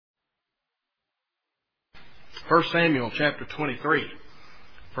1 Samuel chapter 23.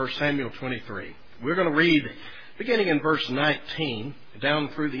 1 Samuel 23. We're going to read beginning in verse 19 down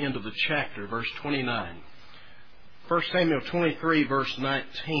through the end of the chapter, verse 29. 1 Samuel 23, verse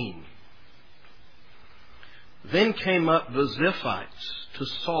 19. Then came up the Ziphites to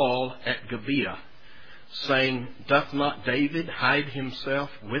Saul at Gibeah, saying, Doth not David hide himself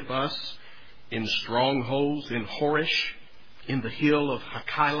with us in strongholds in Horish, in the hill of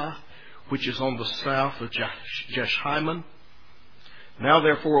Hachilah, which is on the south of Jeshimon? Now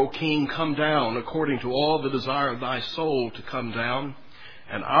therefore, O king, come down according to all the desire of thy soul to come down,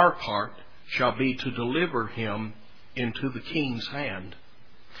 and our part shall be to deliver him into the king's hand.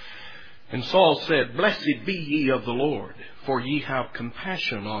 And Saul said, Blessed be ye of the Lord, for ye have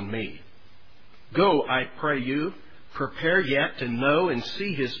compassion on me. Go, I pray you, prepare yet, and know and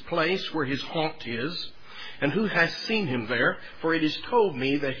see his place where his haunt is, and who has seen him there, for it is told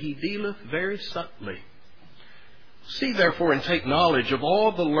me that he dealeth very subtly. See therefore and take knowledge of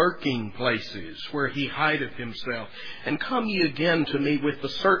all the lurking places where he hideth himself, and come ye again to me with the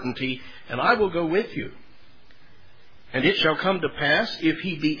certainty, and I will go with you. And it shall come to pass, if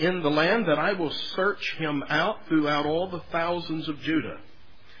he be in the land, that I will search him out throughout all the thousands of Judah.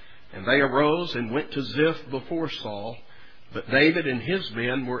 And they arose and went to Ziph before Saul, but David and his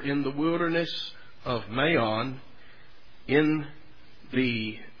men were in the wilderness of Maon, in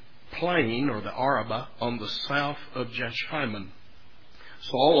the plain, or the Arabah, on the south of Jeshimon.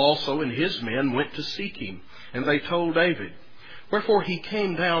 Saul also and his men went to seek him, and they told David. Wherefore he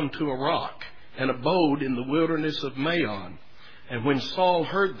came down to a rock, and abode in the wilderness of Maon. And when Saul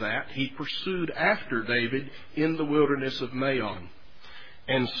heard that, he pursued after David in the wilderness of Maon.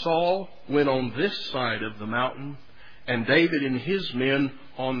 And Saul went on this side of the mountain, and David and his men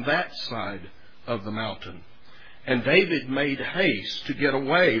on that side of the mountain. And David made haste to get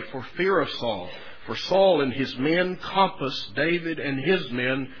away for fear of Saul, for Saul and his men compassed David and his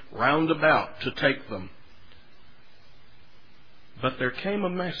men round about to take them. But there came a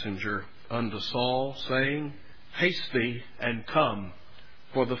messenger unto Saul, saying, Haste thee and come,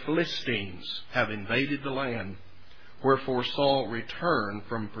 for the Philistines have invaded the land. Wherefore Saul returned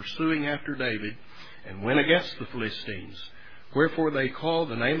from pursuing after David, and went against the Philistines. Wherefore they called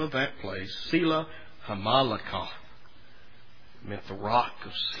the name of that place Selah Hamalekah, meant the rock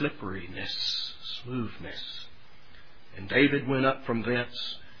of slipperiness, smoothness. And David went up from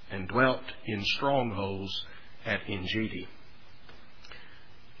thence, and dwelt in strongholds at Engedi.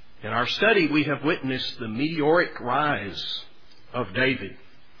 In our study, we have witnessed the meteoric rise of David.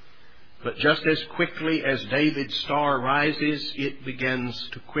 But just as quickly as David's star rises, it begins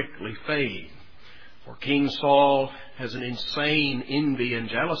to quickly fade. For King Saul has an insane envy and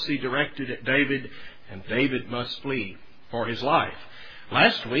jealousy directed at David, and David must flee for his life.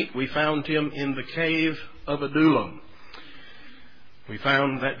 Last week, we found him in the cave of Adullam. We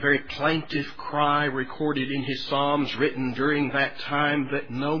found that very plaintive cry recorded in his Psalms, written during that time, that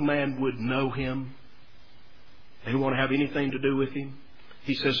no man would know him. They didn't want to have anything to do with him.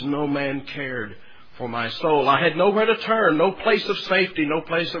 He says, no man cared for my soul. I had nowhere to turn, no place of safety, no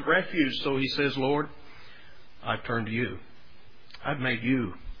place of refuge. So he says, Lord, I've turned to you. I've made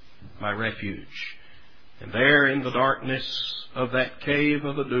you my refuge. And there in the darkness of that cave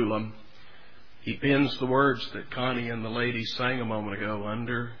of Adullam, he pens the words that Connie and the ladies sang a moment ago,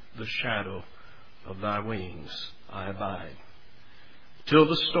 Under the shadow of thy wings I abide. Till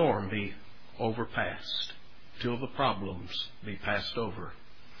the storm be overpast, till the problems be passed over.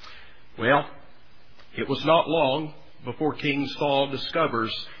 Well, it was not long before King Saul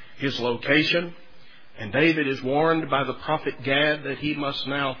discovers his location, and David is warned by the prophet Gad that he must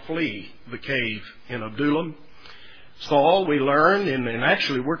now flee the cave in Adullam. Saul, we learn, and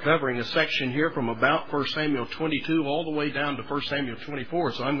actually we're covering a section here from about 1 Samuel 22 all the way down to 1 Samuel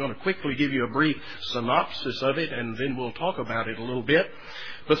 24, so I'm going to quickly give you a brief synopsis of it, and then we'll talk about it a little bit.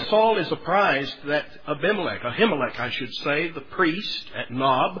 But Saul is apprised that Ahimelech, the priest at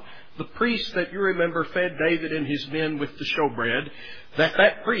Nob, the priest that you remember fed David and his men with the showbread,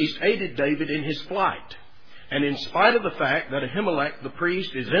 that priest aided David in his flight. And in spite of the fact that Ahimelech, the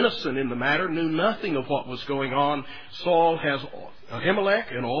priest, is innocent in the matter, knew nothing of what was going on, Saul has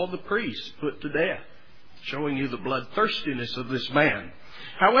Ahimelech and all the priests put to death, showing you the bloodthirstiness of this man.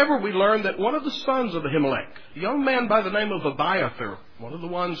 However, we learn that one of the sons of Ahimelech, a young man by the name of Abiathar, one of the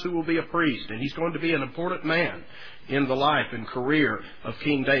ones who will be a priest, and he's going to be an important man in the life and career of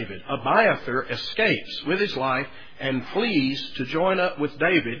King David. Abiathar escapes with his life and flees to join up with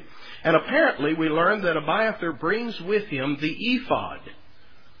David. And apparently we learn that Abiathar brings with him the ephod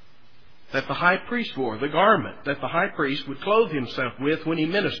that the high priest wore, the garment that the high priest would clothe himself with when he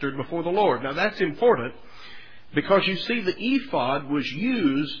ministered before the Lord. Now that's important. Because you see, the ephod was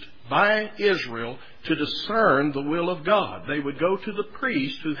used by Israel to discern the will of God. They would go to the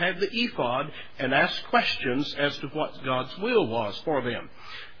priest who had the ephod and ask questions as to what God's will was for them.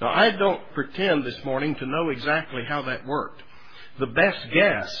 Now, I don't pretend this morning to know exactly how that worked. The best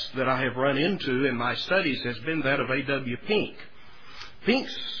guess that I have run into in my studies has been that of A.W. Pink. Pink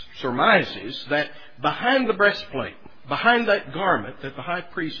surmises that behind the breastplate, behind that garment that the high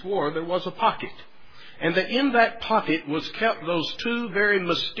priest wore, there was a pocket. And that in that pocket was kept those two very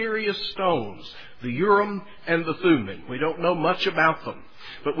mysterious stones, the Urim and the Thummim. We don't know much about them.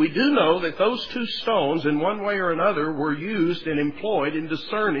 But we do know that those two stones, in one way or another, were used and employed in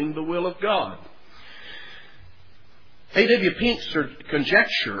discerning the will of God. A.W. Pink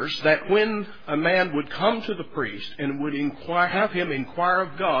conjectures that when a man would come to the priest and would have him inquire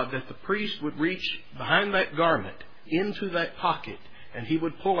of God, that the priest would reach behind that garment into that pocket, and he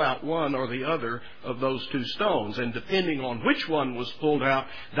would pull out one or the other of those two stones. And depending on which one was pulled out,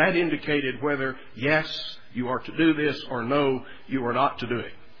 that indicated whether, yes, you are to do this, or no, you are not to do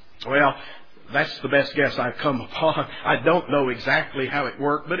it. Well, that's the best guess I've come upon. I don't know exactly how it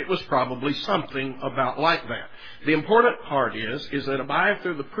worked, but it was probably something about like that. The important part is that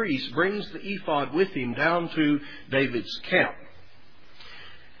Abiathar the priest brings the ephod with him down to David's camp.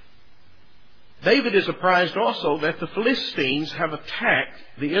 David is apprised also that the Philistines have attacked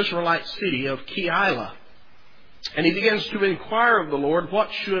the Israelite city of Keilah. And he begins to inquire of the Lord,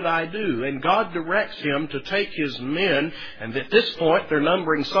 what should I do? And God directs him to take his men, and at this point they're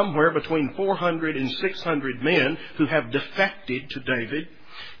numbering somewhere between 400 and 600 men who have defected to David,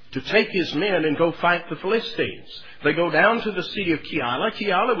 to take his men and go fight the Philistines. They go down to the city of Keilah.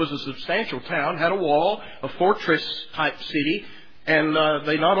 Keilah was a substantial town, had a wall, a fortress-type city. And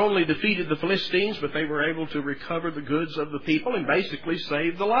they not only defeated the Philistines, but they were able to recover the goods of the people and basically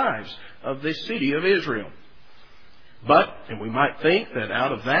save the lives of this city of Israel. But, and we might think that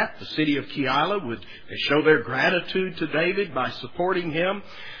out of that, the city of Keilah would show their gratitude to David by supporting him.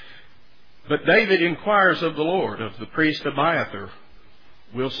 But David inquires of the Lord, of the priest Abiathar,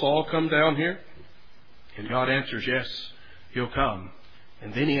 will Saul come down here? And God answers, yes, he'll come.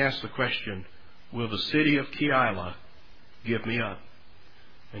 And then he asks the question, will the city of Keilah give me up?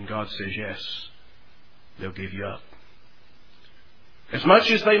 And God says, yes, they'll give you up. As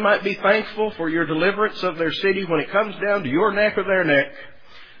much as they might be thankful for your deliverance of their city, when it comes down to your neck or their neck,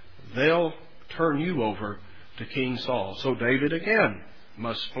 they'll turn you over to King Saul. So David again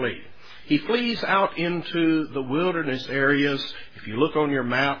must flee. He flees out into the wilderness areas. If you look on your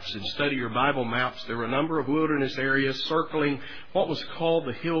maps and study your Bible maps, there are a number of wilderness areas circling what was called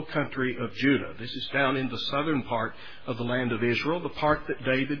the hill country of Judah. This is down in the southern part of the land of Israel, the part that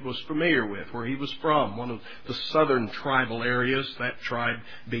David was familiar with, where he was from, one of the southern tribal areas, that tribe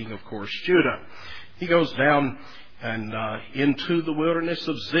being, of course, Judah. He goes down and into the wilderness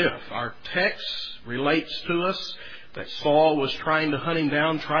of Ziph. Our text relates to us that Saul was trying to hunt him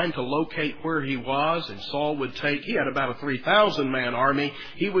down, trying to locate where he was, and Saul would he had about a 3,000-man army.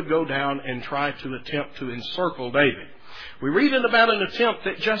 He would go down and try to attempt to encircle David. We read about an attempt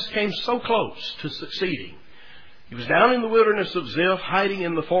that just came so close to succeeding. He was down in the wilderness of Ziph, hiding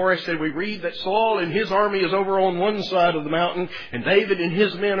in the forest, and we read that Saul and his army is over on one side of the mountain, and David and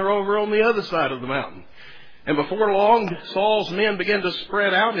his men are over on the other side of the mountain. And before long, Saul's men began to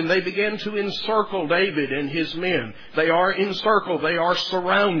spread out, and they began to encircle David and his men. They are encircled. They are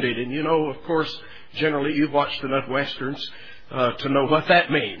surrounded. And you know, of course, generally you've watched enough Westerns to know what that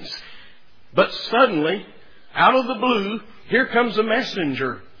means. But suddenly, out of the blue, here comes a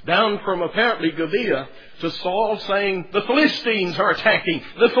messenger down from apparently Gibeah to Saul saying, the Philistines are attacking.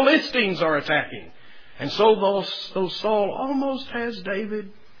 The Philistines are attacking. And so though Saul almost has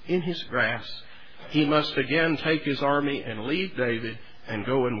David in his grasp, he must again take his army and leave David and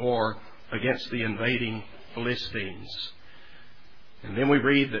go in war against the invading Philistines. And then we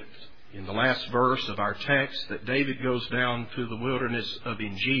read that in the last verse of our text that David goes down to the wilderness of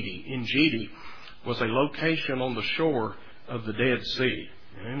En-Gedi. En-Gedi was a location on the shore of the Dead Sea.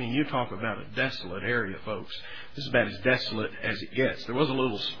 I mean, you talk about a desolate area, folks. This is about as desolate as it gets. There was a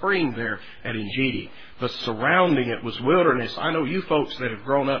little spring there at En-Gedi, but surrounding it was wilderness. I know you folks that have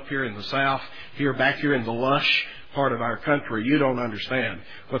grown up here in the South, back here in the lush part of our country, you don't understand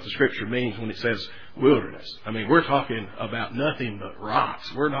what the Scripture means when it says wilderness. I mean, we're talking about nothing but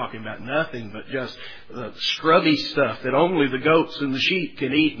rocks. We're talking about nothing but just scrubby stuff that only the goats and the sheep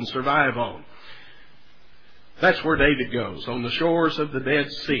can eat and survive on. That's where David goes, on the shores of the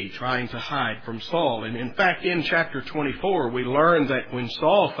Dead Sea, trying to hide from Saul. And in fact, in chapter 24, we learn that when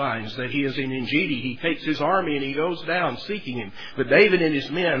Saul finds that he is in Engedi, he takes his army and he goes down seeking him. But David and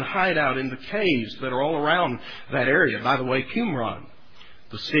his men hide out in the caves that are all around that area. By the way, Qumran,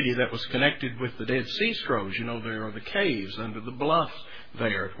 the city that was connected with the Dead Sea Scrolls, there are the caves under the bluffs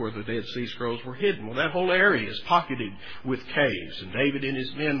there where the Dead Sea Scrolls were hidden. Well, that whole area is pocketed with caves, and David and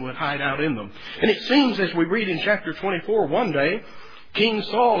his men would hide out in them. And it seems, as we read in chapter 24, one day, King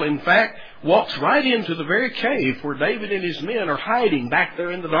Saul, in fact, walks right into the very cave where David and his men are hiding back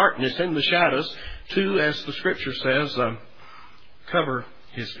there in the darkness, in the shadows, to, as the Scripture says, cover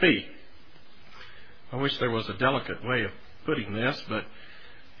his feet. I wish there was a delicate way of putting this, but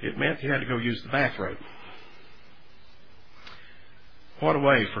it meant he had to go use the bathroom. What a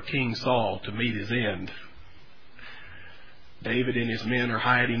way for King Saul to meet his end. David and his men are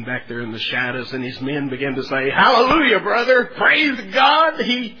hiding back there in the shadows, and his men begin to say, "Hallelujah, brother! Praise God!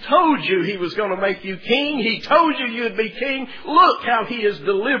 He told you he was going to make you king. He told you you'd be king. Look how he has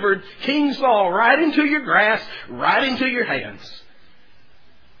delivered King Saul right into your grasp, right into your hands."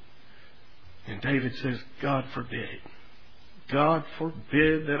 And David says, "God forbid. God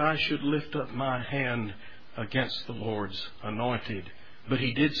forbid that I should lift up my hand against the Lord's anointed." But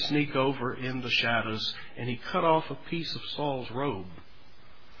he did sneak over in the shadows, and he cut off a piece of Saul's robe.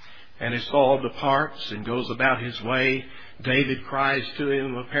 And as Saul departs and goes about his way, David cries to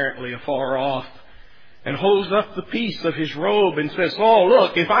him, apparently afar off, and holds up the piece of his robe and says, "Saul,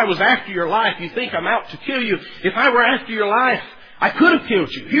 look, if I was after your life, you think I'm out to kill you. If I were after your life, I could have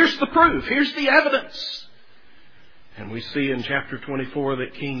killed you. Here's the proof. Here's the evidence." And we see in chapter 24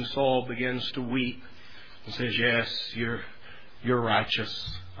 that King Saul begins to weep and says, "Yes, you're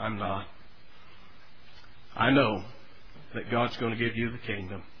righteous. I'm not. I know that God's going to give you the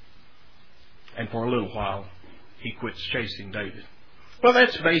kingdom." And for a little while, he quits chasing David. Well,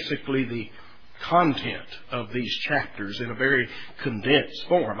 that's basically the content of these chapters in a very condensed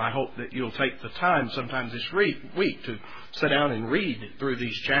form. I hope that you'll take the time sometime this week to sit down and read through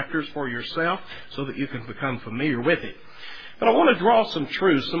these chapters for yourself so that you can become familiar with it. But I want to draw some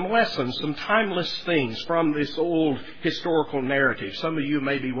truths, some lessons, some timeless things from this old historical narrative. Some of you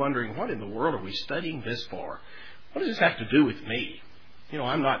may be wondering, what in the world are we studying this for? What does this have to do with me?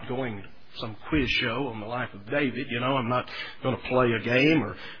 I'm not going to some quiz show on the life of David. I'm not going to play a game,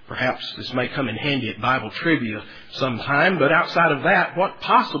 or perhaps this may come in handy at Bible trivia sometime. But outside of that, what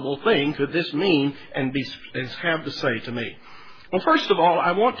possible thing could this mean and have to say to me? Well, first of all,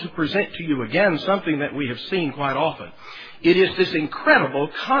 I want to present to you again something that we have seen quite often. It is this incredible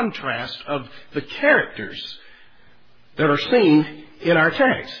contrast of the characters that are seen in our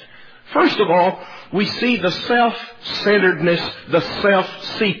text. First of all, we see the self-centeredness, the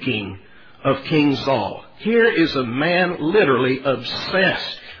self-seeking of King Saul. Here is a man literally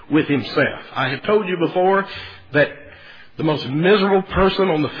obsessed with himself. I have told you before that the most miserable person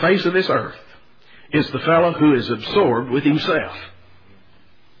on the face of this earth is the fellow who is absorbed with himself.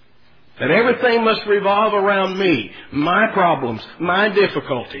 That everything must revolve around me, my problems, my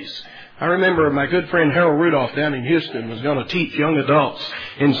difficulties. I remember my good friend Harold Rudolph down in Houston was going to teach young adults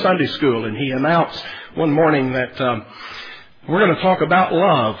in Sunday school, and he announced one morning that we're going to talk about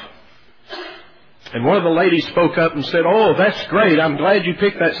love. And one of the ladies spoke up and said, "Oh, that's great. I'm glad you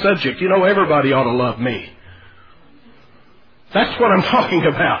picked that subject. Everybody ought to love me." That's what I'm talking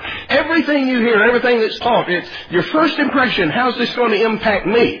about. Everything you hear, everything that's taught, it's your first impression. How's this going to impact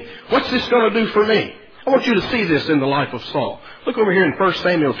me? What's this going to do for me? I want you to see this in the life of Saul. Look over here in 1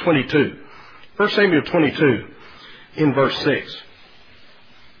 Samuel 22. 1 Samuel 22 in verse 6.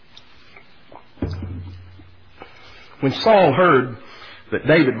 When Saul heard that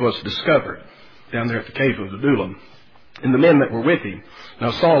David was discovered down there at the cave of Adullam, and the men that were with him.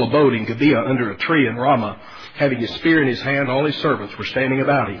 Now Saul abode in Gibeah under a tree in Ramah, having his spear in his hand. All his servants were standing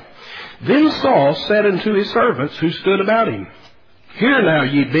about him. Then Saul said unto his servants who stood about him, "Hear now,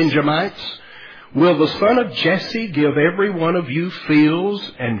 ye Benjamites, will the son of Jesse give every one of you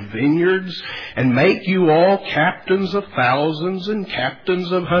fields and vineyards, and make you all captains of thousands and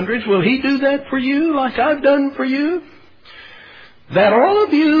captains of hundreds? Will he do that for you like I've done for you? That all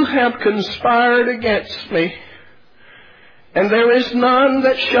of you have conspired against me. And there is none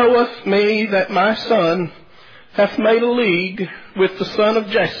that showeth me that my son hath made a league with the son of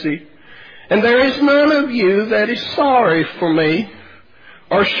Jesse. And there is none of you that is sorry for me,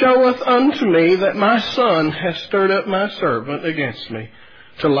 or showeth unto me that my son hath stirred up my servant against me,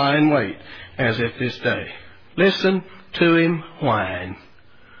 to lie in wait, as at this day." Listen to him whine.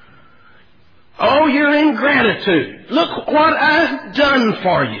 "Oh, your ingratitude. Look what I've done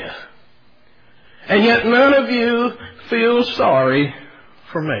for you. and yet none of you feel sorry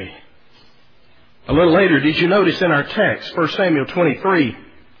for me. A little later, did you notice in our text, 1 Samuel 23,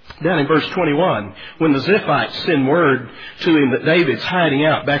 down in verse 21, when the Ziphites send word to him that David's hiding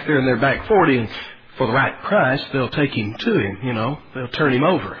out back there in their back 40, and for the right price, they'll take him to him, They'll turn him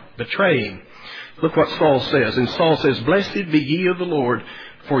over, betray him. Look what Saul says. And Saul says, "Blessed be ye of the Lord,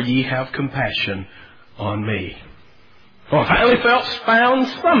 for ye have compassion on me." Well, I finally found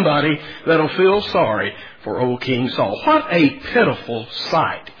somebody that'll feel sorry for old King Saul. What a pitiful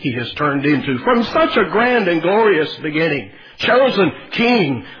sight he has turned into from such a grand and glorious beginning. Chosen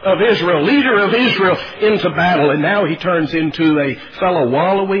king of Israel, leader of Israel into battle, and now he turns into a fellow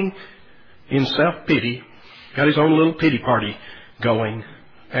wallowing in self-pity. Got his own little pity party going.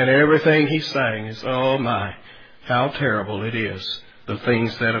 And everything he's saying is, oh my, how terrible it is, the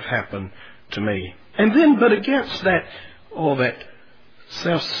things that have happened to me. And then, but against that, that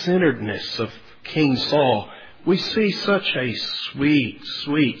self-centeredness of King Saul, we see such a sweet,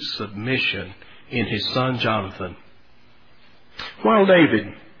 sweet submission in his son Jonathan. While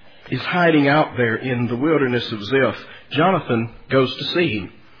David is hiding out there in the wilderness of Ziph, Jonathan goes to see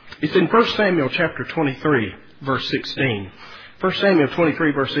him. It's in 1 Samuel chapter 23, verse 16. 1 Samuel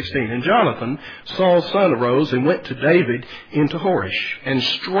 23, verse 16. "And Jonathan, Saul's son, arose and went to David into Horish, and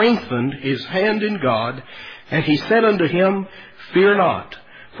strengthened his hand in God. And he said unto him, Fear not,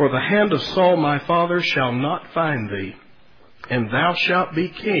 for the hand of Saul my father shall not find thee, and thou shalt be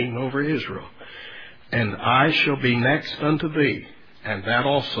king over Israel. And I shall be next unto thee, and that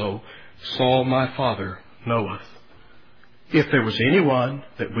also Saul my father knoweth." If there was anyone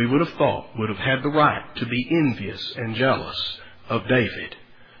that we would have thought would have had the right to be envious and jealous of David,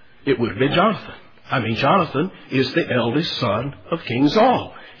 it would have been Jonathan. I mean, Jonathan is the eldest son of King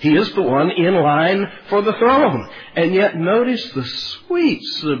Saul. He is the one in line for the throne. And yet notice the sweet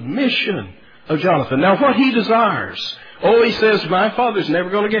submission of Jonathan. Now what he desires, he says, my father's never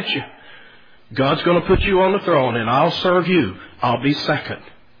going to get you. God's going to put you on the throne and I'll serve you. I'll be second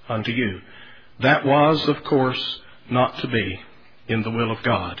unto you. That was, of course, not to be in the will of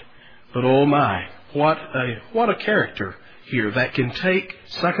God. But oh my, what a character here that can take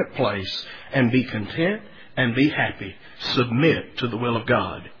second place and be content and be happy. Submit to the will of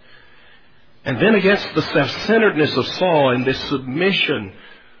God. And then against the self-centeredness of Saul and this submission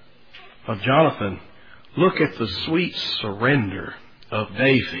of Jonathan, look at the sweet surrender of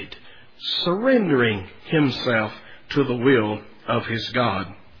David, surrendering himself to the will of his God.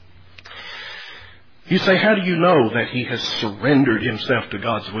 You say, how do you know that he has surrendered himself to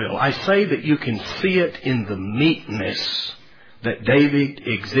God's will? I say that you can see it in the meekness that David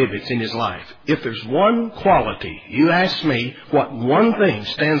exhibits in his life. If there's one quality, you ask me what one thing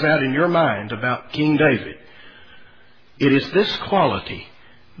stands out in your mind about King David, it is this quality,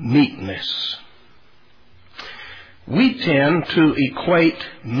 meekness. We tend to equate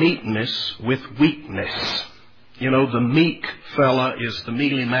meekness with weakness. The meek fella is the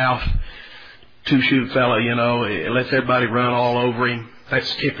mealy-mouthed, two-shoe fella, lets everybody run all over him.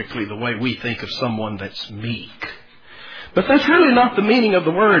 That's typically the way we think of someone that's meek. But that's really not the meaning of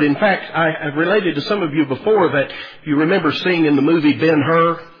the word. In fact, I've related to some of you before that you remember seeing in the movie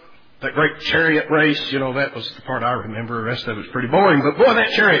Ben-Hur, that great chariot race. That was the part I remember. The rest of it was pretty boring. But boy,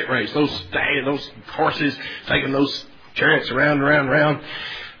 that chariot race, those horses taking those chariots around and around and around.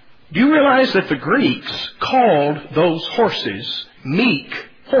 Do you realize that the Greeks called those horses meek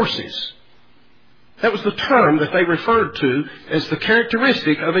horses? That was the term that they referred to as the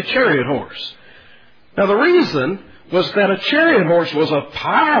characteristic of a chariot horse. Now the reason was that a chariot horse was a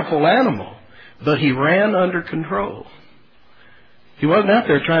powerful animal, but he ran under control. He wasn't out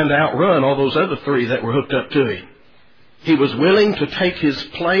there trying to outrun all those other three that were hooked up to him. He was willing to take his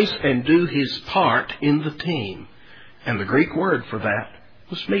place and do his part in the team. And the Greek word for that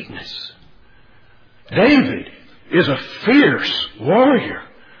was meekness. David is a fierce warrior.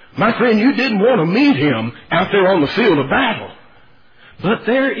 My friend, you didn't want to meet him out there on the field of battle. But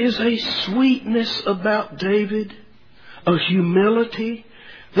there is a sweetness about David, a humility,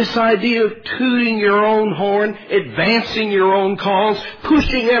 this idea of tooting your own horn, advancing your own cause,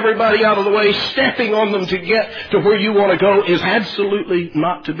 pushing everybody out of the way, stepping on them to get to where you want to go is absolutely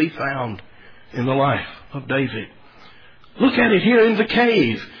not to be found in the life of David. Look at it here in the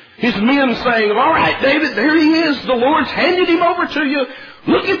cave. His men saying, all right, David, there he is. The Lord's handed him over to you.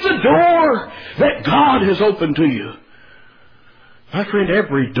 Look at the door that God has opened to you. My friend,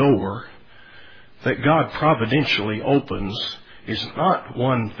 every door that God providentially opens is not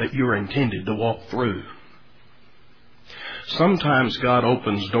one that you're intended to walk through. Sometimes God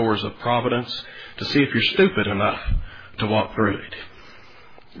opens doors of providence to see if you're stupid enough to walk through it.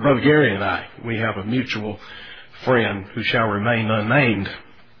 Brother Gary and I, we have a mutual friend who shall remain unnamed.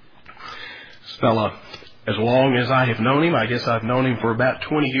 This fella, as long as I have known him, I guess I've known him for about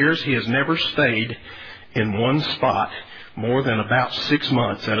 20 years, he has never stayed in one spot more than about 6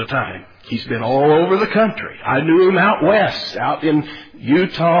 months at a time. He's been all over the country. I knew him out west, out in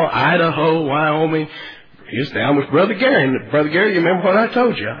Utah, Idaho, Wyoming. He was down with Brother Gary. And Brother Gary, you remember what I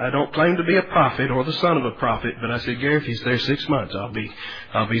told you? I don't claim to be a prophet or the son of a prophet, but I said, Gary, if he's there 6 months,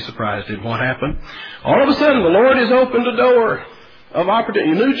 I'll be surprised. And what happened? All of a sudden, the Lord has opened a door of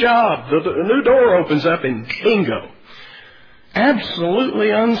opportunity, a new job. The new door opens up, and bingo, absolutely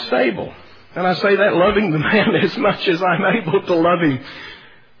unstable. And I say that loving the man as much as I'm able to love him.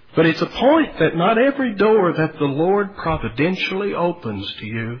 But it's a point that not every door that the Lord providentially opens to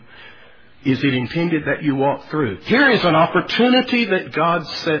you is it intended that you walk through. Here is an opportunity that God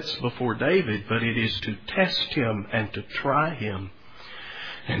sets before David, but it is to test him and to try him.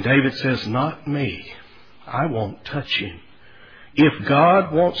 And David says, not me. I won't touch him. If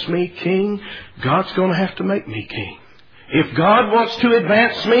God wants me king, God's going to have to make me king. If God wants to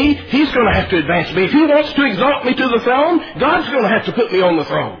advance me, He's going to have to advance me. If He wants to exalt me to the throne, God's going to have to put me on the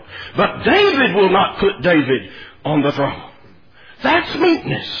throne. But David will not put David on the throne. That's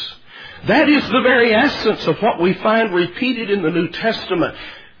meekness. That is the very essence of what we find repeated in the New Testament.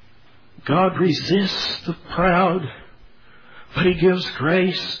 God resists the proud, but He gives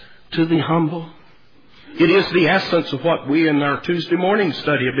grace to the humble. It is the essence of what we in our Tuesday morning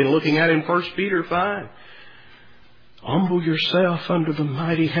study have been looking at in 1 Peter 5. Humble yourself under the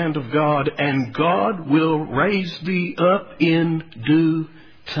mighty hand of God, and God will raise thee up in due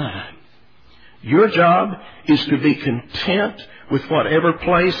time. Your job is to be content with whatever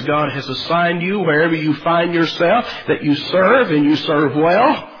place God has assigned you, wherever you find yourself, that you serve and you serve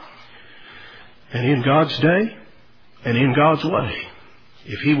well, and in God's day and in God's way.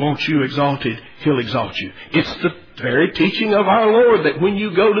 If He wants you exalted, He'll exalt you. It's the very teaching of our Lord that when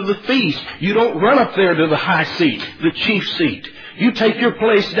you go to the feast, you don't run up there to the high seat, the chief seat. You take your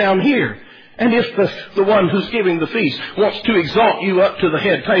place down here. And if the one who's giving the feast wants to exalt you up to the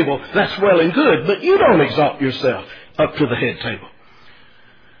head table, that's well and good. But you don't exalt yourself up to the head table.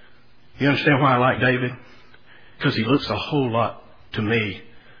 You understand why I like David? Because he looks a whole lot to me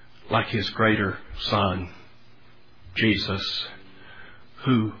like his greater son, Jesus,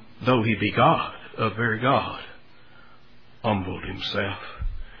 who, though He be God, a very God, humbled Himself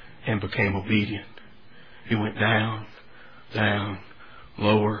and became obedient. He went down, down,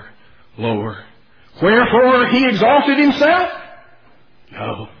 lower, lower. Wherefore He exalted Himself?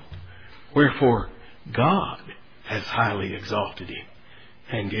 No. Wherefore God has highly exalted Him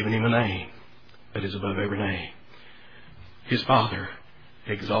and given Him a name that is above every name. His Father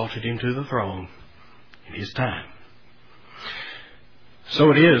exalted Him to the throne in His time. So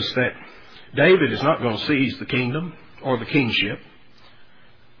it is that David is not going to seize the kingdom or the kingship.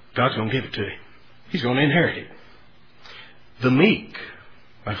 God's going to give it to him. He's going to inherit it. The meek,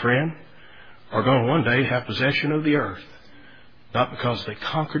 my friend, are going to one day have possession of the earth. Not because they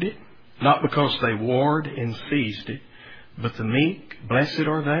conquered it, not because they warred and seized it, but the meek, blessed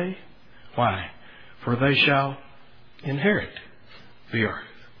are they. Why? For they shall inherit the earth.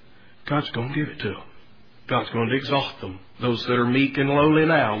 God's going to give it to them. God's going to exalt them. Those that are meek and lowly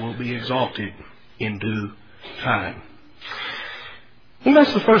now will be exalted in due time. And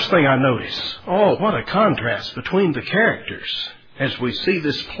that's the first thing I notice. Oh, what a contrast between the characters as we see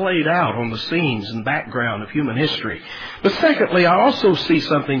this played out on the scenes and background of human history. But secondly, I also see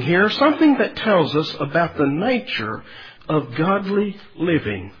something here, something that tells us about the nature of godly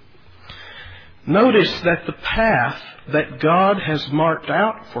living. Notice that the path that God has marked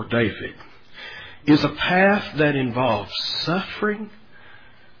out for David is a path that involves suffering.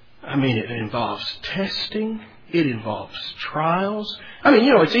 It involves testing. It involves trials.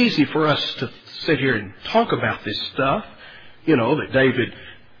 It's easy for us to sit here and talk about this stuff. That David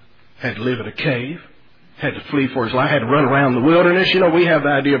had to live in a cave, had to flee for his life, had to run around the wilderness. We have the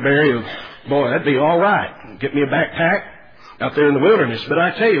idea, Barry, of, boy, that'd be all right. Get me a backpack out there in the wilderness. But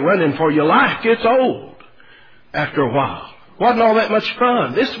I tell you, running for your life gets old after a while. Wasn't all that much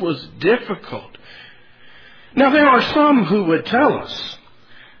fun. This was difficult. Now, there are some who would tell us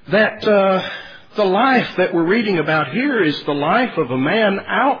that the life that we're reading about here is the life of a man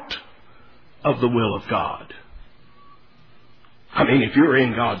out of the will of God. If you're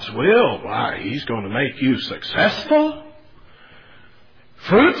in God's will, why, He's going to make you successful,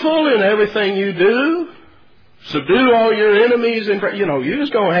 fruitful in everything you do, subdue all your enemies, and you're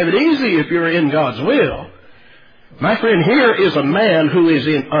just going to have it easy if you're in God's will. My friend, here is a man who is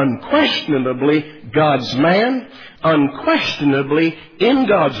unquestionably God's man, unquestionably in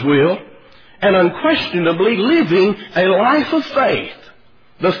God's will, and unquestionably living a life of faith,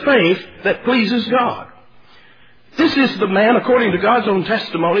 the faith that pleases God. This is the man, according to God's own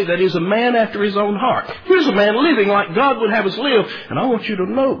testimony, that is a man after his own heart. Here's a man living like God would have us live. And I want you to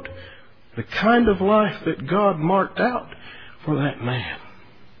note the kind of life that God marked out for that man.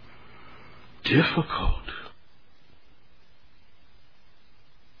 Difficult.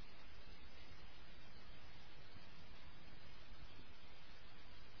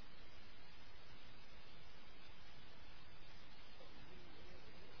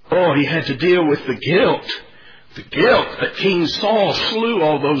 Oh, he had to deal with the guilt. The guilt that King Saul slew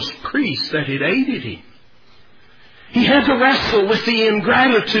all those priests that had aided him. He had to wrestle with the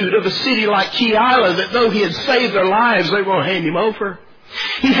ingratitude of a city like Keilah, that though he had saved their lives, they were going to hand him over.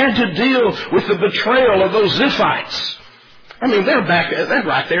 He had to deal with the betrayal of those Ziphites. I mean, they're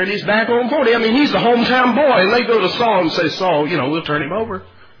right there at his back home party. I mean, he's the hometown boy, and they go to Saul and say, Saul, we'll turn him over.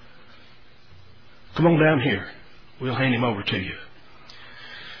 Come on down here. We'll hand him over to you.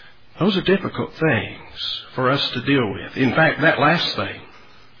 Those are difficult things for us to deal with. In fact, that last thing,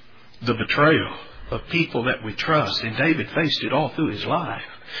 the betrayal of people that we trust, and David faced it all through his life,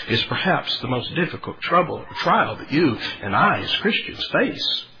 is perhaps the most difficult trial that you and I as Christians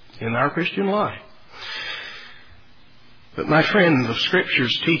face in our Christian life. But my friend, the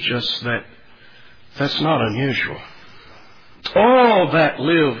Scriptures teach us that that's not unusual. All that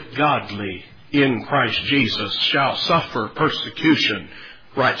live godly in Christ Jesus shall suffer persecution,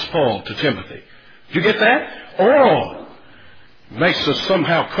 writes Paul to Timothy. Do you get that? All makes us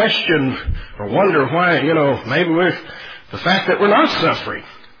somehow question or wonder why, maybe the fact that we're not suffering,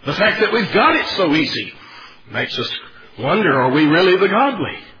 the fact that we've got it so easy, makes us wonder, are we really the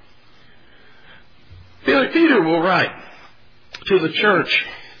godly? Peter will write to the church,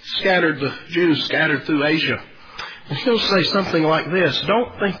 the Jews scattered through Asia, and he'll say something like this: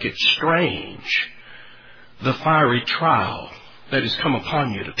 don't think it strange, the fiery trial that has come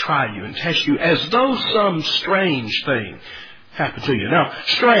upon you to try you and test you, as though some strange thing happened to you. Now,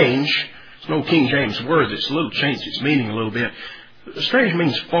 strange, it's no King James word. It's changed its meaning a little bit. Strange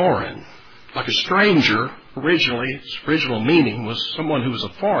means foreign. Like a stranger, its original meaning was someone who was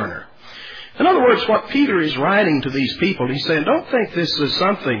a foreigner. In other words, what Peter is writing to these people, he's saying, don't think this is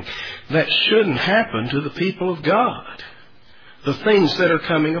something that shouldn't happen to the people of God. The things that are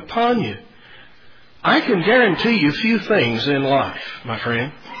coming upon you. I can guarantee you few things in life, my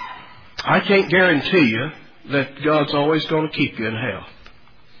friend. I can't guarantee you that God's always going to keep you in health.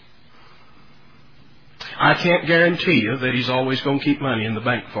 I can't guarantee you that He's always going to keep money in the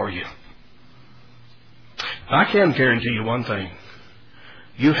bank for you. I can guarantee you one thing.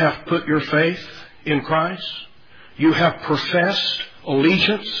 You have put your faith in Christ. You have professed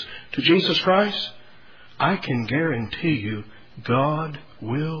allegiance to Jesus Christ. I can guarantee you God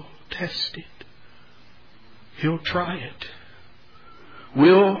will test it. He'll try it.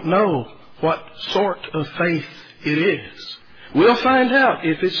 We'll know what sort of faith it is. We'll find out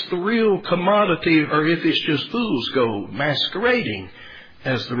if it's the real commodity or if it's just fool's gold masquerading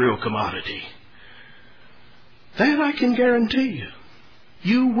as the real commodity. That I can guarantee you.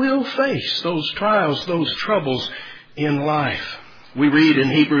 You will face those trials, those troubles in life. We read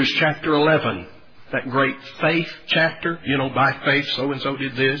in Hebrews chapter 11, that great faith chapter, by faith so-and-so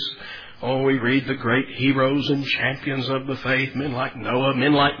did this. Oh, we read the great heroes and champions of the faith, men like Noah,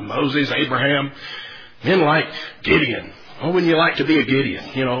 men like Moses, Abraham, men like Gideon. Oh, wouldn't you like to be a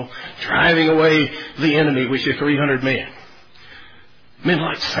Gideon, driving away the enemy with your 300 men. Men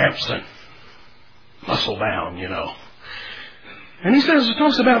like Samson, muscle bound, And he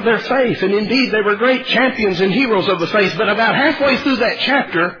talks about their faith, and indeed they were great champions and heroes of the faith, but about halfway through that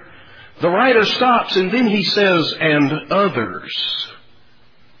chapter, the writer stops and then he says, and others.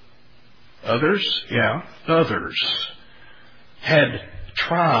 Others had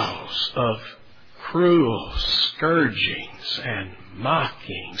trials of cruel scourgings and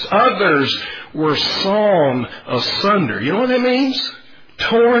mockings. Others were sawn asunder. You know what that means?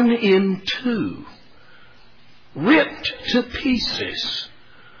 Torn in two. Ripped to pieces.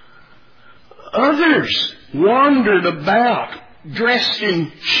 Others wandered about dressed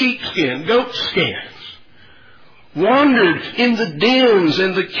in sheepskin, goatskins. Wandered in the dens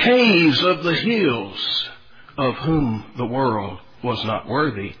and the caves of the hills, of whom the world was not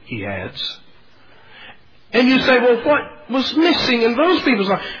worthy, he adds. And you say, well, what was missing in those people's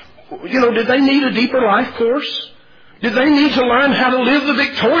life? Did they need a deeper life course? Did they need to learn how to live the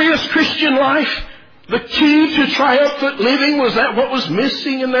victorious Christian life? The key to triumphant living, was that what was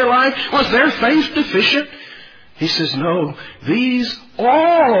missing in their life? Was their faith deficient? He says, no, these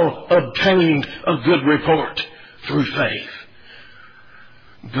all obtained a good report through faith.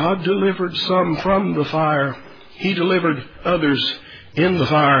 God delivered some from the fire. He delivered others in the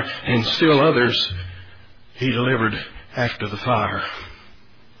fire, and still others He delivered after the fire.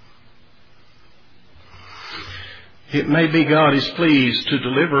 It may be God is pleased to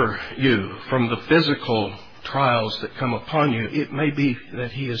deliver you from the physical trials that come upon you. It may be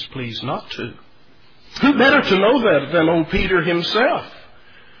that He is pleased not to. Who better to know that than old Peter himself?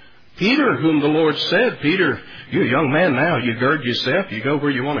 Peter, whom the Lord said, Peter, you're a young man now. You gird yourself. You go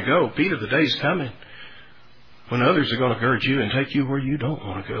where you want to go. Peter, the day's coming when others are going to gird you and take you where you don't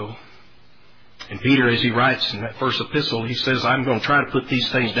want to go. And Peter, as he writes in that first epistle, he says, I'm going to try to put these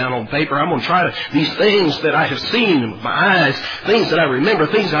things down on paper. I'm going to try these things that I have seen with my eyes, things that I remember,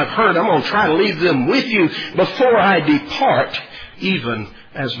 things I've heard. I'm going to try to leave them with you before I depart, even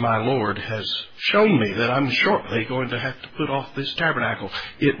as my Lord has shown me that I'm shortly going to have to put off this tabernacle.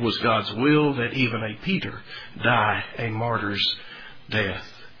 It was God's will that even a Peter die a martyr's death.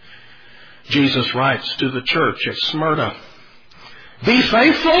 Jesus writes to the church at Smyrna, be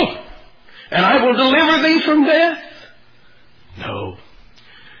faithful, and I will deliver thee from death. No.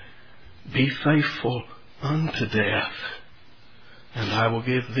 Be faithful unto death, and I will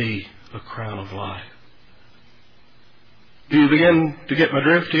give thee a crown of life. Do you begin to get my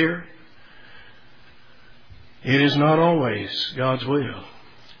drift here? It is not always God's will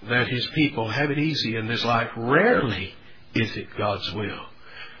that His people have it easy in this life. Rarely is it God's will.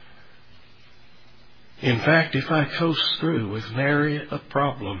 In fact, if I coast through with nary a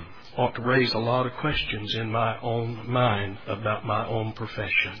problem, ought to raise a lot of questions in my own mind about my own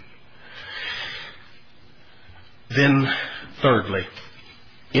profession. Then, thirdly,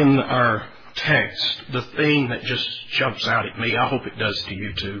 in our text, the thing that just jumps out at me, I hope it does to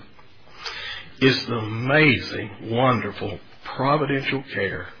you too, is the amazing, wonderful, providential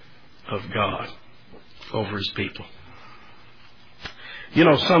care of God over His people. You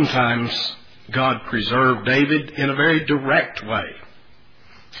know, sometimes God preserved David in a very direct way.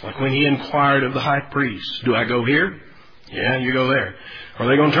 Like when he inquired of the high priest, do I go here? Yeah, you go there. Are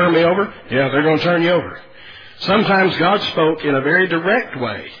they going to turn me over? Yeah, they're going to turn you over. Sometimes God spoke in a very direct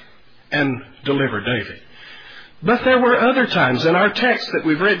way and delivered David. But there were other times, and our text that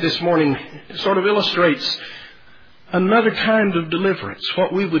we've read this morning sort of illustrates another kind of deliverance,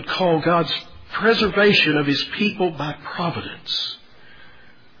 what we would call God's preservation of His people by providence.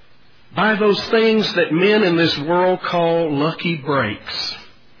 By those things that men in this world call lucky breaks.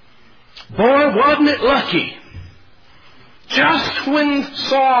 Boy, wasn't it lucky. Just when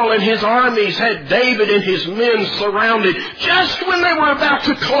Saul and his armies had David and his men surrounded, just when they were about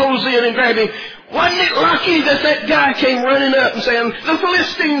to close in and grab him, wasn't it lucky that that guy came running up and saying, the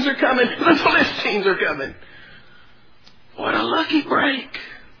Philistines are coming, the Philistines are coming. What a lucky break.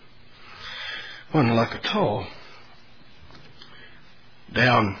 Wasn't luck at all.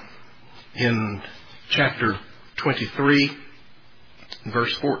 Down in chapter 23,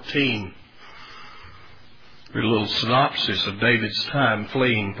 verse 14, there's a little synopsis of David's time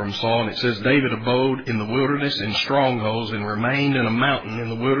fleeing from Saul, and it says, David abode in the wilderness in strongholds and remained in a mountain in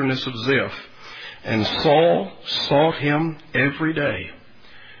the wilderness of Ziph. And Saul sought him every day,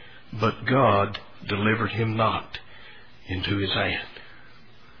 but God delivered him not into his hand.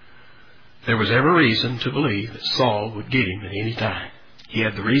 There was every reason to believe that Saul would get him at any time. He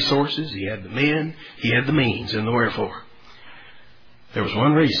had the resources, he had the men, he had the means and the wherefore. There was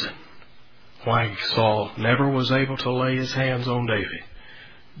one reason why Saul never was able to lay his hands on David.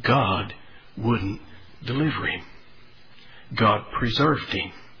 God wouldn't deliver him. God preserved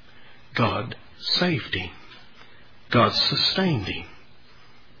him. God saved him. God sustained him.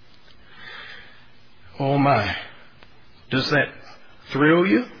 Oh my. Does that thrill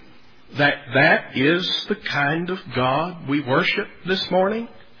you? That is the kind of God we worship this morning?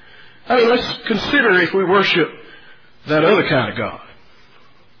 I mean, let's consider if we worship that other kind of God.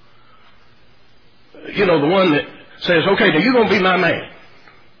 You know, the one that says, okay, now you're going to be my man.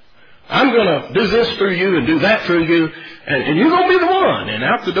 I'm going to do this through you and do that through you, and you're going to be the one. And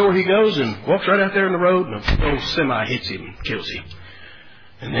out the door he goes and walks right out there in the road, and a little semi hits him and kills him.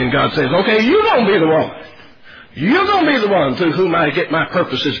 And then God says, okay, you're going to be the one. You're going to be the one through whom I get my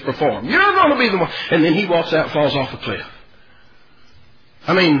purposes performed. You're going to be the one. And then he walks out and falls off a cliff.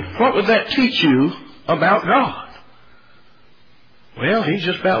 I mean, what would that teach you about God? Well, he's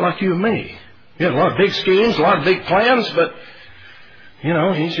just about like you and me. He has a lot of big schemes, a lot of big plans, but, you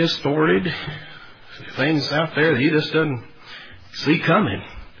know, he's just thwarted things out there that he just doesn't see coming.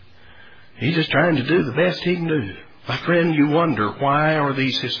 He's just trying to do the best he can do. My friend, you wonder, why are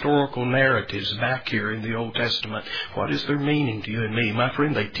these historical narratives back here in the Old Testament? What is their meaning to you and me? My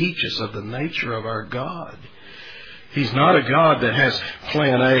friend, they teach us of the nature of our God. He's not a God that has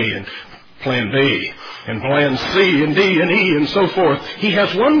plan A and plan B and plan C and D and E and so forth. He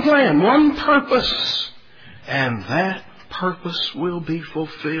has one plan, one purpose, and that purpose will be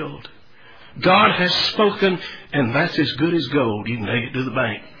fulfilled. God has spoken, and that's as good as gold. You can take it to the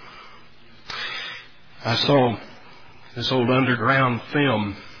bank. I saw this old underground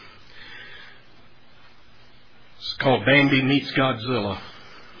film. It's called Bambi Meets Godzilla.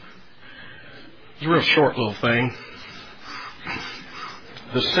 It's a real short little thing.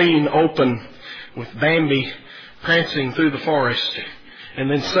 The scene opened with Bambi prancing through the forest, and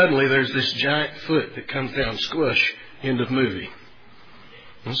then suddenly there's this giant foot that comes down, squish, end of movie.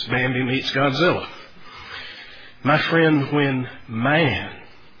 This Bambi meets Godzilla. My friend, when man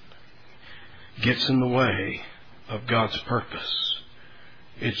gets in the way of God's purpose,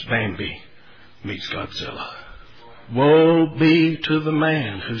 it's Bambi meets Godzilla. Woe be to the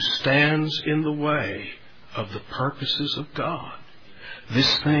man who stands in the way of the purposes of God.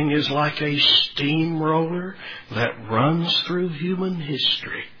 This thing is like a steamroller that runs through human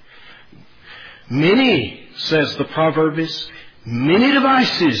history. Many, says the proverbist, many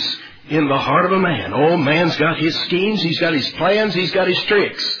devices in the heart of a man. Oh, man's got his schemes, he's got his plans, he's got his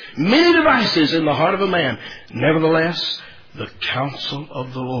tricks. Many devices in the heart of a man. Nevertheless, the counsel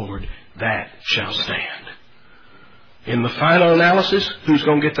of the Lord, that shall stand. In the final analysis, who's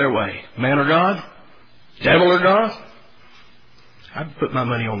going to get their way? Man or God? Devil or God? I'd put my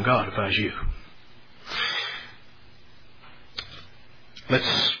money on God if I was you.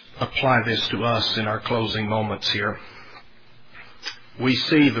 Let's apply this to us in our closing moments here. We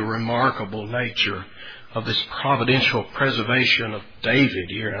see the remarkable nature of this providential preservation of David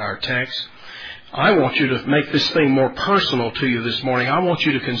here in our text. I want you to make this thing more personal to you this morning. I want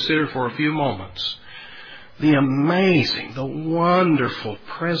you to consider for a few moments the amazing, the wonderful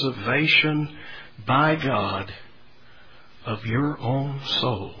preservation by God of your own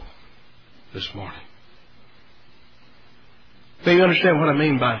soul this morning. Do you understand what I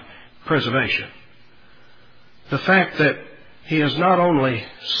mean by preservation? The fact that He has not only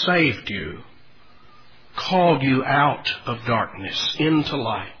saved you, called you out of darkness into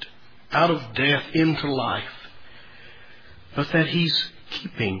light, out of death into life, but that He's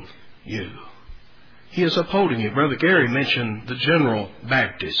keeping you. He is upholding you. Brother Gary mentioned the General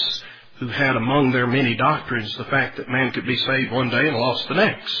Baptists, who had among their many doctrines the fact that man could be saved one day and lost the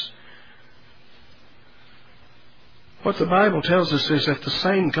next. What the Bible tells us is that the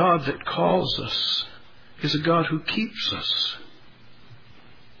same God that calls us is a God who keeps us.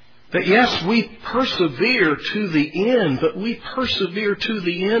 That yes, we persevere to the end, but we persevere to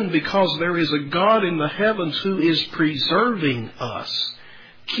the end because there is a God in the heavens who is preserving us,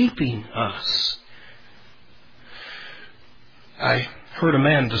 keeping us. I heard a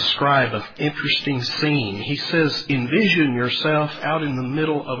man describe an interesting scene. He says, envision yourself out in the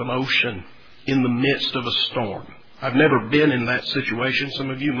middle of an ocean, in the midst of a storm. I've never been in that situation. Some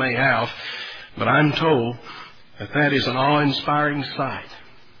of you may have, but I'm told that that is an awe-inspiring sight.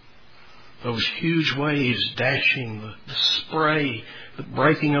 Those huge waves dashing, the spray, the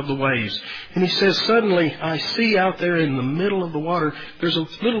breaking of the waves. And he says, suddenly I see out there in the middle of the water, there's a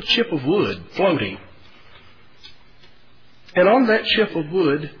little chip of wood floating. And on that chip of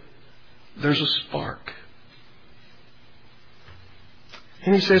wood, there's a spark.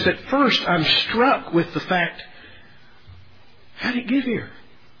 And he says, at first I'm struck with the fact, how did it get here?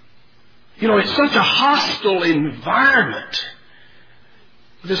 You know, it's such a hostile environment.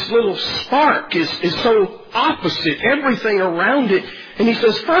 This little spark is so opposite everything around it. And he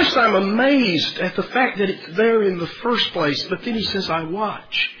says, first I'm amazed at the fact that it's there in the first place. But then he says, I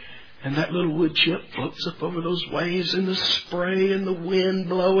watch. And that little wood chip floats up over those waves and the spray and the wind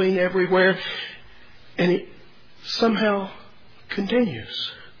blowing everywhere. And it somehow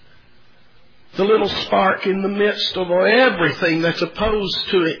continues. The little spark in the midst of everything that's opposed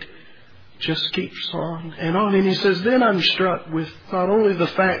to it just keeps on and on. And he says, then I'm struck with not only the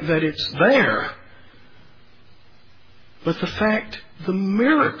fact that it's there, but the fact, the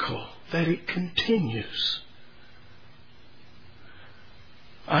miracle that it continues.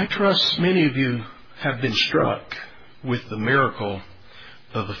 I trust many of you have been struck with the miracle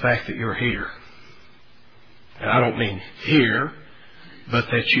of the fact that you're here. And I don't mean here, but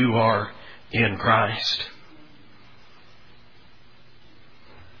that you are in Christ.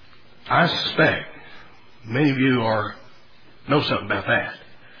 I suspect many of you know something about that.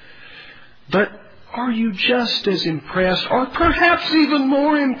 But are you just as impressed, or perhaps even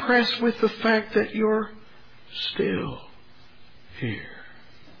more impressed with the fact that you're still here.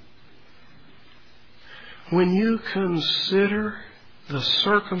 When you consider the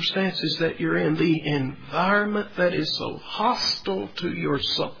circumstances that you're in, the environment that is so hostile to your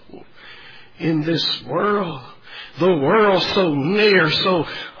soul in this world, the world so near, so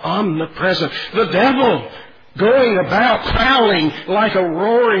omnipresent, the devil going about prowling like a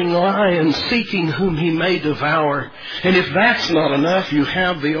roaring lion seeking whom he may devour. And if that's not enough, you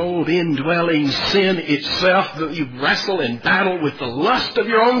have the old indwelling sin itself, that you wrestle and battle with the lust of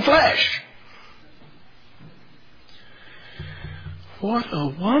your own flesh. What a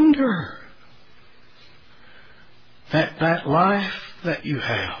wonder that life that you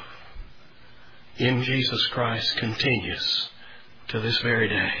have in Jesus Christ continues to this very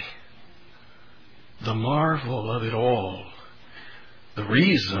day. The marvel of it all, the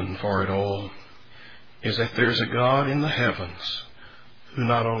reason for it all, is that there's a God in the heavens who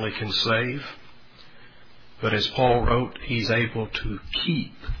not only can save, but as Paul wrote, He's able to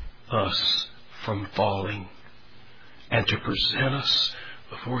keep us from falling and to present us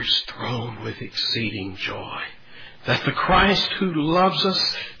before His throne with exceeding joy. That the Christ who loves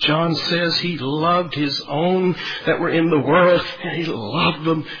us, John says He loved His own that were in the world, and He loved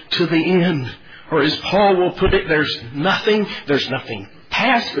them to the end. Or as Paul will put it, there's nothing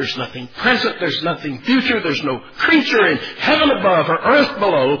past, there's nothing present, there's nothing future, there's no creature in heaven above or earth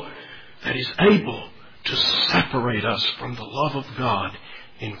below that is able to separate us from the love of God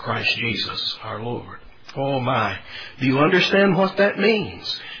in Christ Jesus our Lord. Oh my, do you understand what that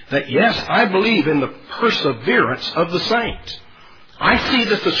means? That yes, I believe in the perseverance of the saints. I see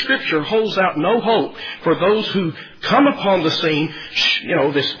that the Scripture holds out no hope for those who come upon the scene,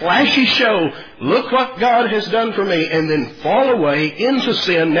 this flashy show, look what God has done for me, and then fall away into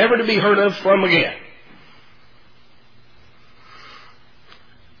sin, never to be heard of from again.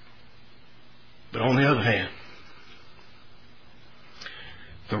 But on the other hand,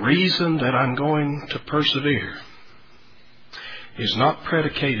 the reason that I'm going to persevere is not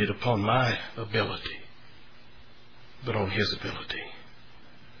predicated upon my ability, but on His ability.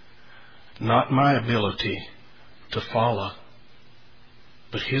 Not my ability to follow,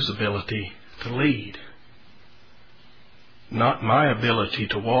 but His ability to lead. Not my ability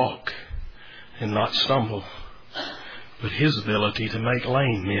to walk and not stumble, but His ability to make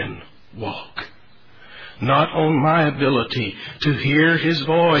lame men walk. Not on my ability to hear His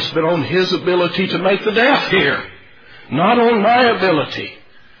voice, but on His ability to make the deaf hear. Not on my ability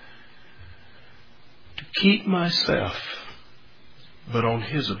to keep myself, but on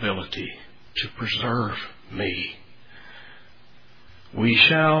His ability to preserve me. We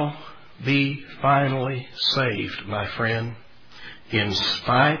shall be finally saved, my friend, in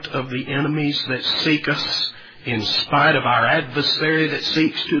spite of the enemies that seek us, in spite of our adversary that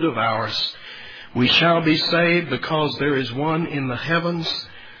seeks to devour us. We shall be saved because there is one in the heavens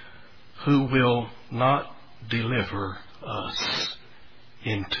who will not deliver us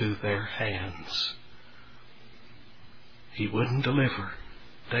into their hands. He wouldn't deliver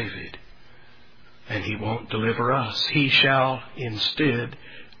David, and He won't deliver us. He shall instead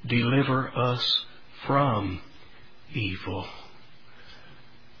deliver us from evil.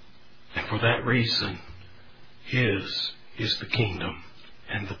 And for that reason, His is the kingdom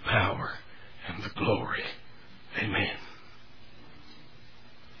and the power and the glory. Amen.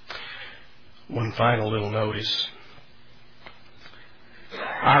 One final little notice.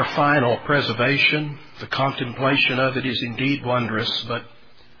 Our final preservation, the contemplation of it is indeed wondrous, but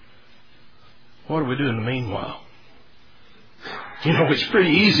what do we do in the meanwhile? It's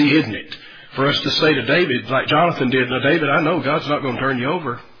pretty easy, isn't it, for us to say to David, like Jonathan did, now David, I know God's not going to turn you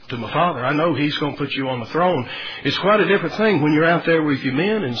over to my father. I know He's going to put you on the throne. It's quite a different thing when you're out there with your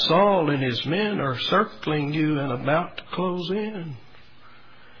men and Saul and his men are circling you and about to close in.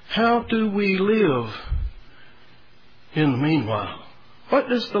 How do we live in the meanwhile? What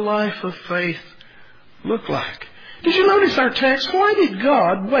does the life of faith look like? Did you notice our text? Why did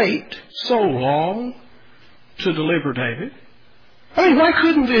God wait so long to deliver David? I mean, why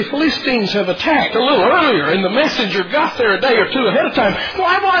couldn't the Philistines have attacked a little earlier and the messenger got there a day or two ahead of time?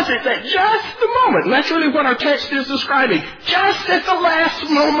 Why was it that just the moment, and that's really what our text is describing, just at the last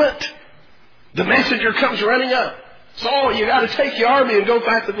moment, the messenger comes running up. Saul, you got to take your army and go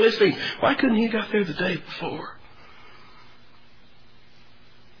fight the Philistines. Why couldn't he got there the day before?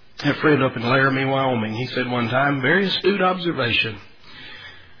 I have a friend up in Laramie, Wyoming. He said one time, very astute observation.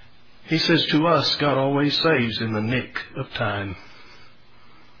 He says, to us, God always saves in the nick of time.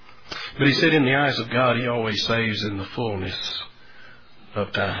 But he said in the eyes of God, He always saves in the fullness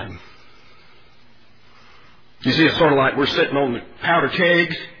of time. You see, it's sort of like we're sitting on the powder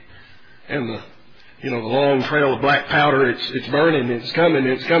keg and the long trail of black powder. It's burning, it's coming,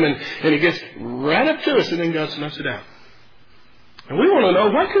 and it gets right up to us, and then God snuffs it out. And we want to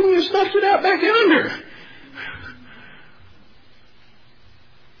know, why couldn't you snuff it out back yonder?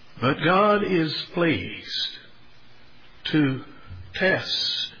 But God is pleased to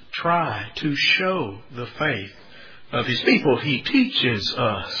test, try to show the faith of His people. He teaches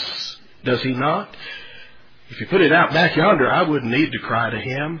us, does He not? If you put it out back yonder, I wouldn't need to cry to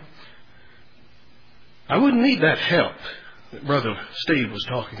Him. I wouldn't need that help that Brother Steve was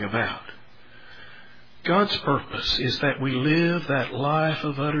talking about. God's purpose is that we live that life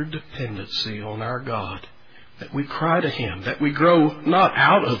of utter dependency on our God, that we cry to Him, that we grow not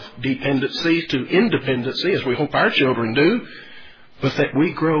out of dependency to independency, as we hope our children do, but that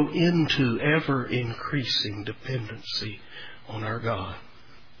we grow into ever-increasing dependency on our God.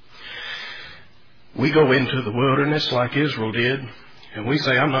 We go into the wilderness like Israel did, and we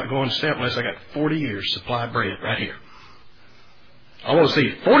say, I'm not going to step unless I got 40 years supply of bread right here. I want to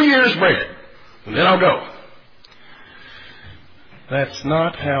see 40 years bread, and then I'll go. That's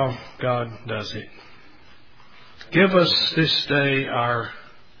not how God does it. Give us this day our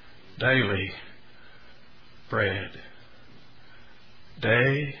daily bread,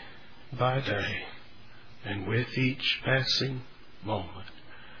 day by day, and with each passing moment.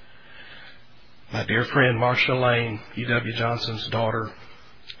 My dear friend Marcia Lane, E.W. Johnson's daughter,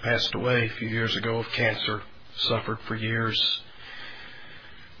 passed away a few years ago of cancer, suffered for years.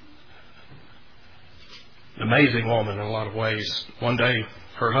 An amazing woman in a lot of ways. One day,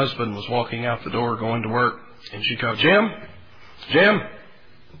 her husband was walking out the door going to work, and she called, Jim? Jim?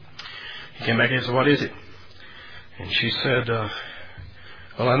 He came back and said, what is it? And she said,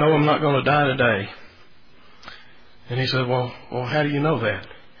 well, I know I'm not going to die today. And he said, well, how do you know that?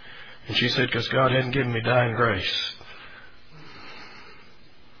 And she said, because God hadn't given me dying grace.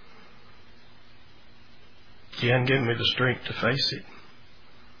 He hadn't given me the strength to face it.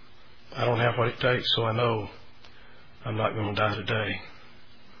 I don't have what it takes, so I know I'm not going to die today.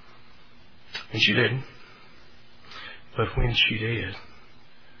 And she didn't. But when she did,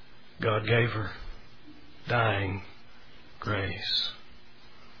 God gave her dying grace.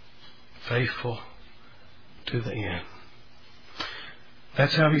 Faithful to the end.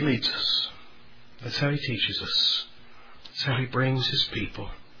 That's how He leads us. That's how He teaches us. That's how He brings His people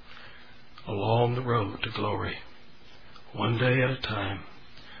along the road to glory, one day at a time.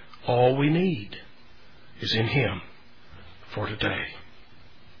 All we need is in Him for today.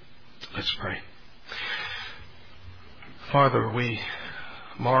 Let's pray. Father, we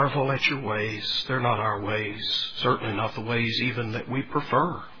marvel at Your ways. They're not our ways, certainly not the ways even that we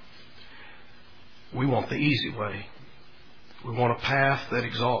prefer. We want the easy way. We want a path that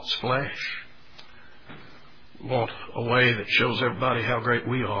exalts flesh. We want a way that shows everybody how great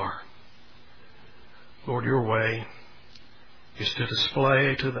we are. Lord, Your way is to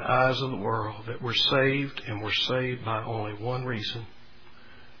display to the eyes of the world that we're saved, and we're saved by only one reason: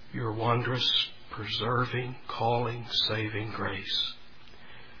 Your wondrous, preserving, calling, saving grace.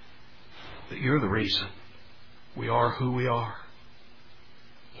 That You're the reason we are who we are,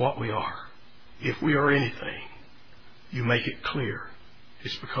 what we are. If we are anything, You make it clear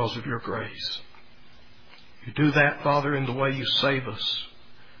it's because of Your grace. You do that, Father, in the way You save us.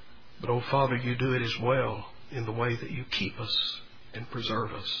 But, oh, Father, You do it as well in the way that You keep us and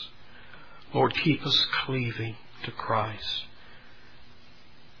preserve us. Lord, keep us cleaving to Christ.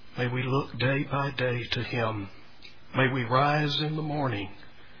 May we look day by day to Him. May we rise in the morning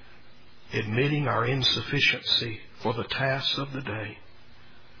admitting our insufficiency for the tasks of the day.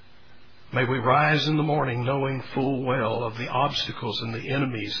 May we rise in the morning knowing full well of the obstacles and the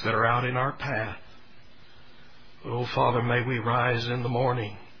enemies that are out in our path. Oh, Father, may we rise in the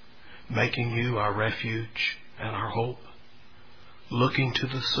morning making You our refuge and our hope, looking to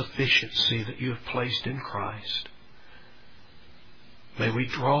the sufficiency that You have placed in Christ. May we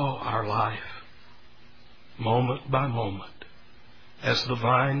draw our life moment by moment as the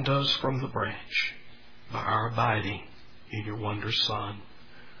vine does from the branch by our abiding in Your wondrous Son.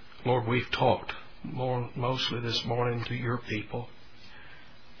 Lord, we've talked mostly this morning to Your people.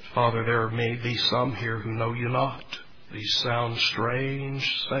 Father, there may be some here who know You not. These sound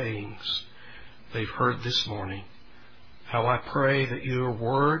strange sayings they've heard this morning. How I pray that Your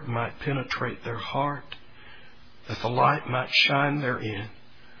word might penetrate their heart, that the light might shine therein,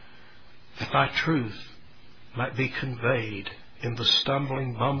 that Thy truth might be conveyed in the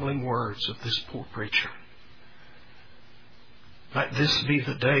stumbling, bumbling words of this poor preacher. Might this be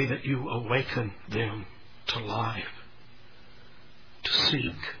the day that You awaken them to life, to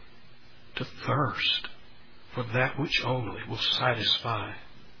seek, to thirst for that which only will satisfy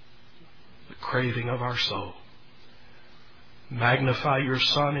the craving of our soul. Magnify your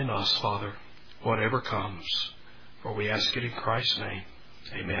Son in us, Father, whatever comes. For we ask it in Christ's name.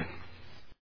 Amen.